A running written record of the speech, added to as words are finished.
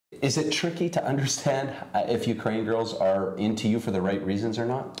Is it tricky to understand if Ukrainian girls are into you for the right reasons or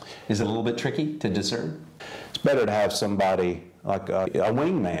not? Is it a little bit tricky to discern? It's better to have somebody like a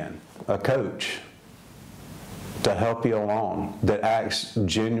wingman, a coach, to help you along, that acts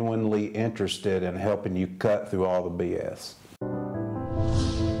genuinely interested in helping you cut through all the BS.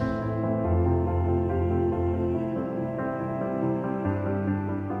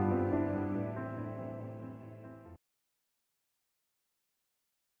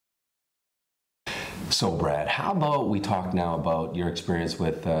 So Brad, how about we talk now about your experience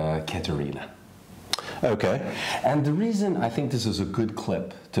with Katerina? Okay. And the reason I think this is a good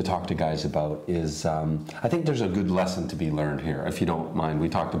clip to talk to guys about is I think there's a good lesson to be learned here, if you don't mind. We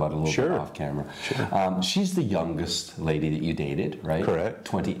talked about it a little bit off camera. Sure. She's the youngest lady that you dated, right? Correct.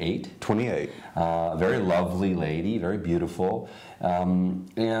 28. 28. Very lovely lady, very beautiful.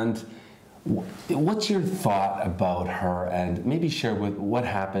 And what's your thought about her, and maybe share with what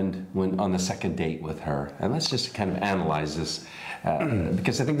happened when on the second date with her, and let's just kind of analyze this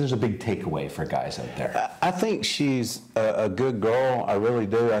because I think there's a big takeaway for guys out there. I think she's a good girl. I really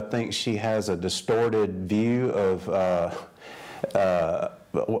do. I think she has a distorted view of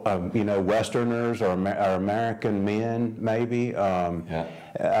you know, Westerners or American men, maybe.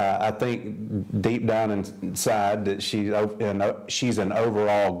 I think deep down inside that she's an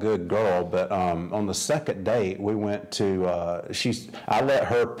overall good girl. But on the second date, we went to I let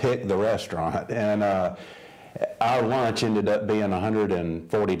her pick the restaurant, and our lunch ended up being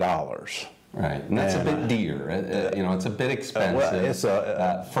 $140. Right, and that's a bit dear. You know, it's a bit expensive. Well, it's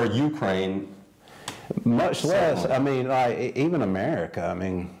for Ukraine. Much less, I mean, like, even America, I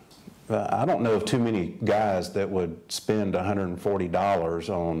mean, I don't know of too many guys that would spend $140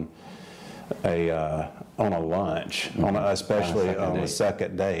 on a lunch, especially on a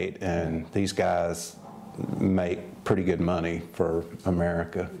second date, and these guys make pretty good money for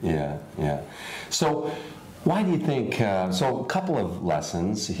America. Yeah, yeah. So why do you think, so a couple of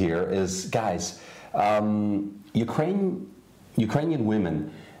lessons here is, guys, Ukrainian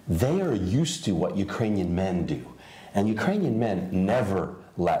women, they are used to what Ukrainian men do. And Ukrainian men never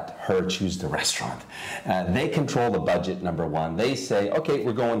let her choose the restaurant. They control the budget, number one. They say, okay,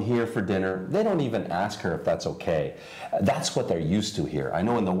 we're going here for dinner. They don't even ask her if that's okay. That's what they're used to here. I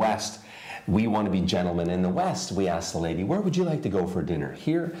know in the West, we want to be gentlemen. In the West, we ask the lady, where would you like to go for dinner?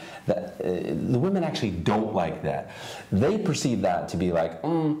 Here, the women actually don't like that. They perceive that to be like,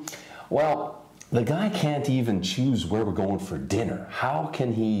 well, the guy can't even choose where we're going for dinner. How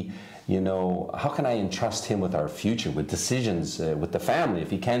can he, you know, how can I entrust him with our future, with decisions, with the family,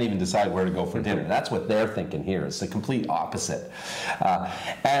 if he can't even decide where to go for dinner? That's what they're thinking here. It's the complete opposite.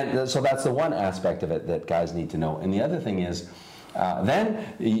 And so that's the one aspect of it that guys need to know. And the other thing is,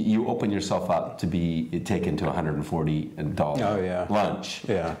 then you open yourself up to be taken to $140 lunch.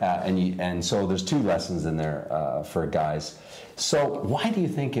 Yeah. And so there's two lessons in there for guys. So why do you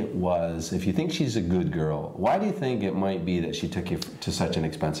think it was, if you think she's a good girl, why do you think it might be that she took you to such an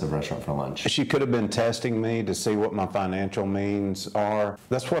expensive restaurant for lunch? She could have been testing me to see what my financial means are.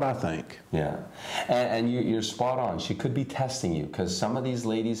 That's what I think. Yeah. And you're spot on. She could be testing you, because some of these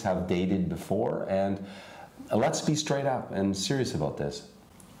ladies have dated before, and let's be straight up and serious about this.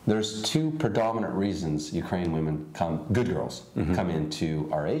 There's two predominant reasons Ukrainian women good girls, come into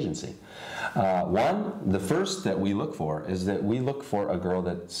our agency. One, the first that we look for is that we look for a girl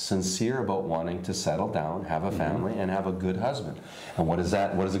that's sincere about wanting to settle down, have a family, and have a good husband. And what is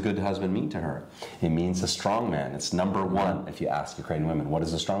that? What does a good husband mean to her? It means a strong man. It's number one if you ask Ukrainian women, what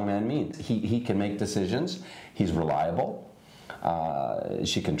does a strong man mean? He can make decisions. He's reliable.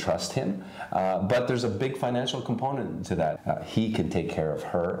 She can trust him, but there's a big financial component to that. He can take care of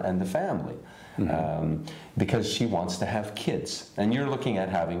her and the family because she wants to have kids, and you're looking at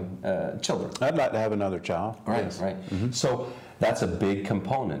having children. I'd like to have another child. Right, yes. right. So that's a big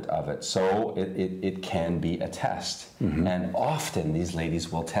component of it. So it can be a test, and often these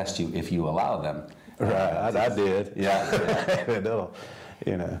ladies will test you if you allow them. Right, I did. Yeah.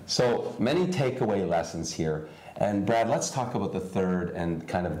 You know. So many takeaway lessons here. And Brad, let's talk about the third and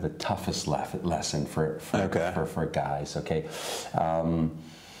kind of the toughest lesson for guys, okay?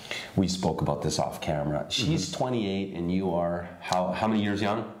 We spoke about this off camera. She's 28 and you are, how many years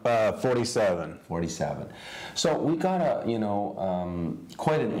young? 47. 47. So we got a, you know,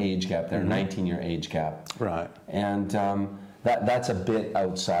 quite an age gap there, 19-year age gap. Right. And that's a bit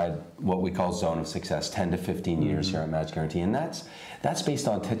outside what we call zone of success, 10 to 15 years here at Match Guarantee. And that's based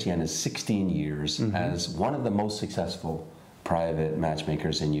on Tatiana's 16 years as one of the most successful private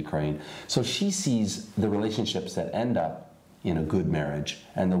matchmakers in Ukraine. So she sees the relationships that end up in a good marriage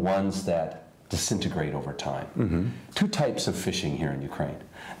and the ones that disintegrate over time. Two types of fishing here in Ukraine.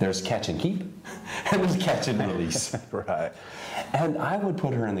 There's catch and keep, and there's catch and release. Right. And I would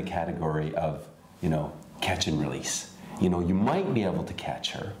put her in the category of, catch and release. You might be able to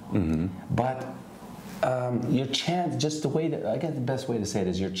catch her, but your chance, just the way that, I guess the best way to say it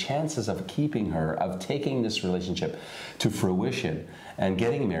is, your chances of keeping her, of taking this relationship to fruition and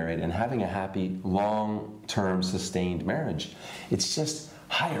getting married and having a happy, long-term, sustained marriage, it's just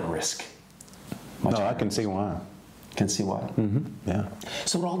higher risk. No, I can see why. Can see why? Yeah.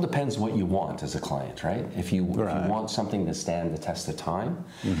 So it all depends what you want as a client, right? If you want something to stand the test of time,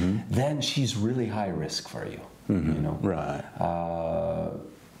 then she's really high risk for you. Right.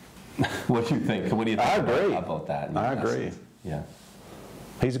 What do you think? What do you think I agree. about that? I agree. Yeah.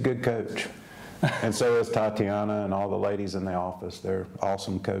 He's a good coach. And so is Tatiana and all the ladies in the office. They're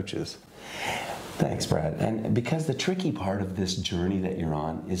awesome coaches. Thanks, Brad. And because the tricky part of this journey that you're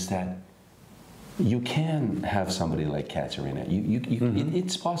on is that you can have somebody like Katerina.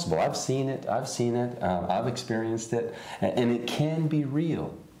 It's possible. I've seen it. I've experienced it. And it can be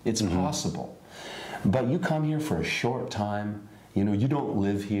real. It's possible. But you come here for a short time. You don't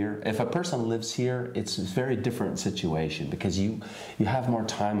live here. If a person lives here, it's a very different situation because you have more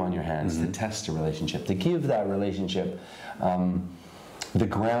time on your hands to test a relationship, to give that relationship the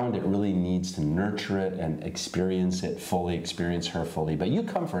ground it really needs to nurture it and experience it fully, experience her fully. But you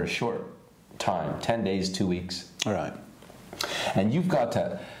come for a short time, 10 days, 2 weeks. All right. And you've got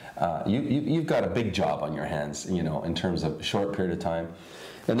to, you've got a big job on your hands, in terms of a short period of time.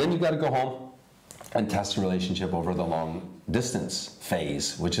 And then you've got to go home and test a relationship over the long distance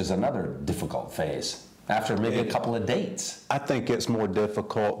phase, which is another difficult phase, after maybe a couple of dates. I think it's more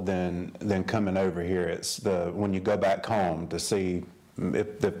difficult than coming over here. It's when you go back home to see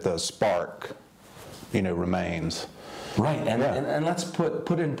if the spark, remains. Right, and let's put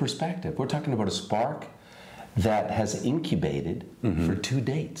it in perspective. We're talking about a spark that has incubated for 2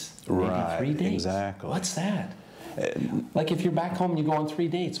 dates, maybe 3 dates. Exactly. What's that? Like if you're back home and you go on 3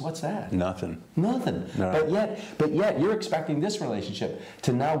 dates, what's that? Nothing. Nothing. No. But yet you're expecting this relationship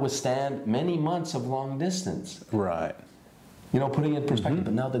to now withstand many months of long distance. Right. Putting it in perspective.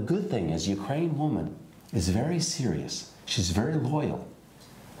 But now the good thing is, Ukrainian woman is very serious. She's very loyal.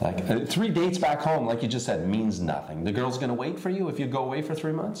 Like 3 dates back home, like you just said, means nothing. The girl's going to wait for you if you go away for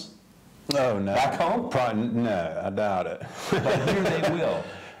 3 months? Oh, no. Back home? Probably, no, I doubt it. But here they will.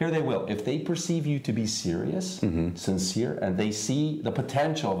 Here they will. If they perceive you to be serious, sincere, and they see the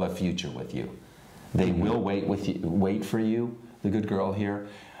potential of a future with you, they will wait for you, the good girl here,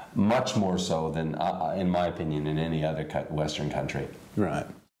 much more so than, in my opinion, in any other Western country. Right.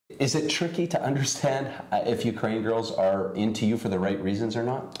 Is it tricky to understand if Ukrainian girls are into you for the right reasons or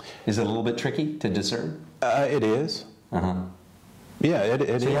not? Is it a little bit tricky to discern? It is. Yeah, it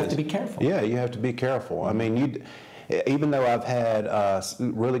is. So you have to be careful. Yeah, you have to be careful. I mean, even though I've had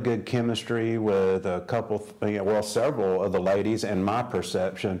really good chemistry with a couple, several of the ladies, and my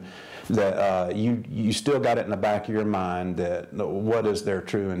perception that you still got it in the back of your mind that what is their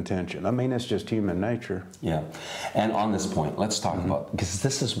true intention. I mean, it's just human nature. Yeah, and on this point, let's talk about, because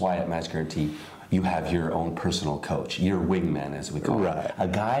this is why at Match Guarantee you have your own personal coach, your wingman, as we call it. A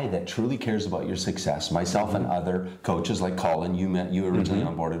guy that truly cares about your success. Myself and other coaches like Colin, you originally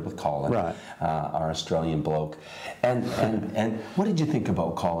onboarded with Colin, our Australian bloke. And what did you think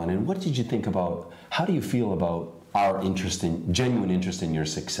about Colin? And what did you think about, how do you feel about our genuine interest in your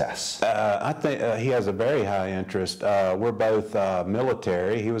success? I think he has a very high interest. We're both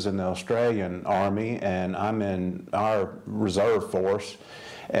military. He was in the Australian Army, and I'm in our reserve force.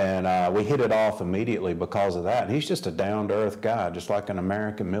 And we hit it off immediately because of that. And he's just a down-to-earth guy, just like an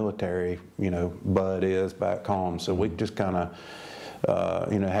American military, bud is back home. So we just kind of,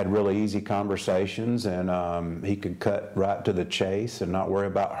 had really easy conversations, and he could cut right to the chase and not worry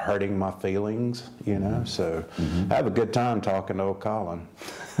about hurting my feelings, So I have a good time talking to old Colin.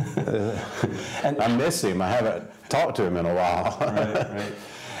 And I miss him. I haven't talked to him in a while. Right.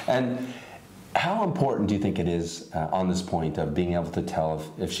 And how important do you think it is on this point of being able to tell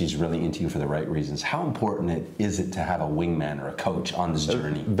if she's really into you for the right reasons? How important is it to have a wingman or a coach on this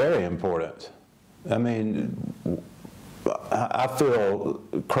journey? Very important. I mean, I feel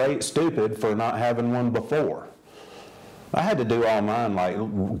stupid for not having one before. I had to do all mine, like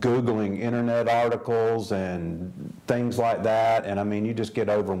Googling internet articles and things like that, and I mean, you just get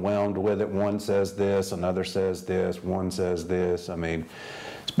overwhelmed with it. One says this, another says this, one says this. I mean,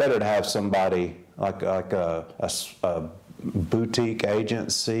 it's better to have somebody like a boutique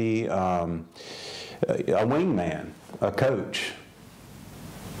agency, a wingman, a coach,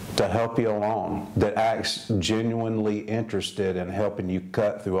 to help you along, that acts genuinely interested in helping you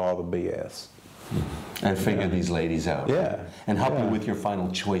cut through all the BS. And figure these ladies out. Yeah. Right? And help you Yeah. with your final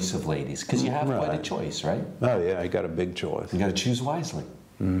choice of ladies, because you have quite a Right. choice, right? Oh yeah, I got a big choice. You got to choose wisely.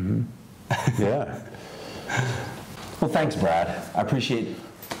 Yeah. Well, thanks, Brad. I appreciate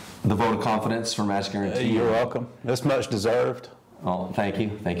the vote of confidence from Match Guarantee. You're welcome. That's much deserved. Well, thank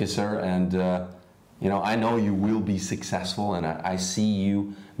you, sir. And you know, I know you will be successful, and I see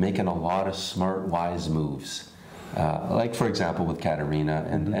you making a lot of smart, wise moves. Like, for example, with Katerina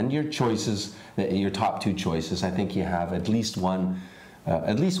and your choices, your top 2 choices. I think you have at least one,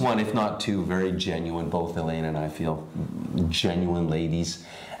 if not 2, very genuine. Both Elaine and I feel genuine ladies.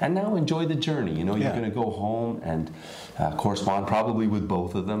 And now enjoy the journey. You know, you're going to go home and correspond probably with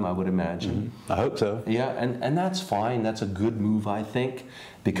both of them, I would imagine. I hope so. Yeah, and that's fine. That's a good move, I think,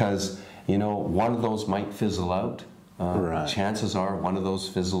 because, you know, one of those might fizzle out. Right. Chances are one of those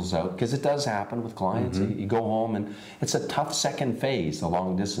fizzles out, because it does happen with clients. You go home and it's a tough second phase, the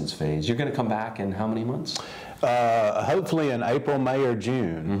long distance phase. You're going to come back in how many months? Hopefully in April, May, or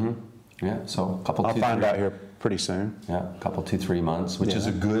June. Yeah, so a couple. I'll find out here pretty soon. Yeah, a couple, 2-3 months, which is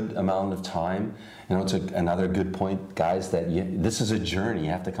a good amount of time. You know, it's another good point, guys, that this is a journey. You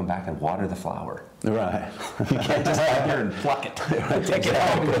have to come back and water the flower. Right. You can't just come here and pluck it, take it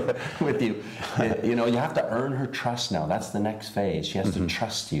home with you. You know, you have to earn her trust now. That's the next phase. She has to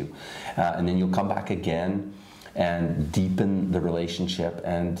trust you. And then you'll come back again and deepen the relationship.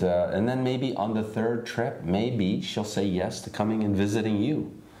 And then maybe on the 3rd trip, maybe she'll say yes to coming and visiting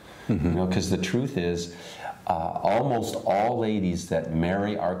you. You know, because the truth is, almost all ladies that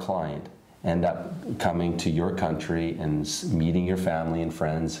marry our client end up coming to your country and meeting your family and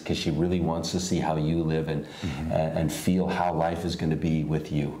friends, because she really wants to see how you live and feel how life is going to be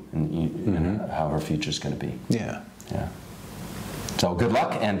with you, and how her future is going to be. Yeah. Yeah. So good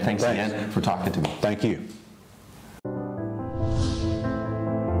luck, and thanks again for talking to me. Thank you.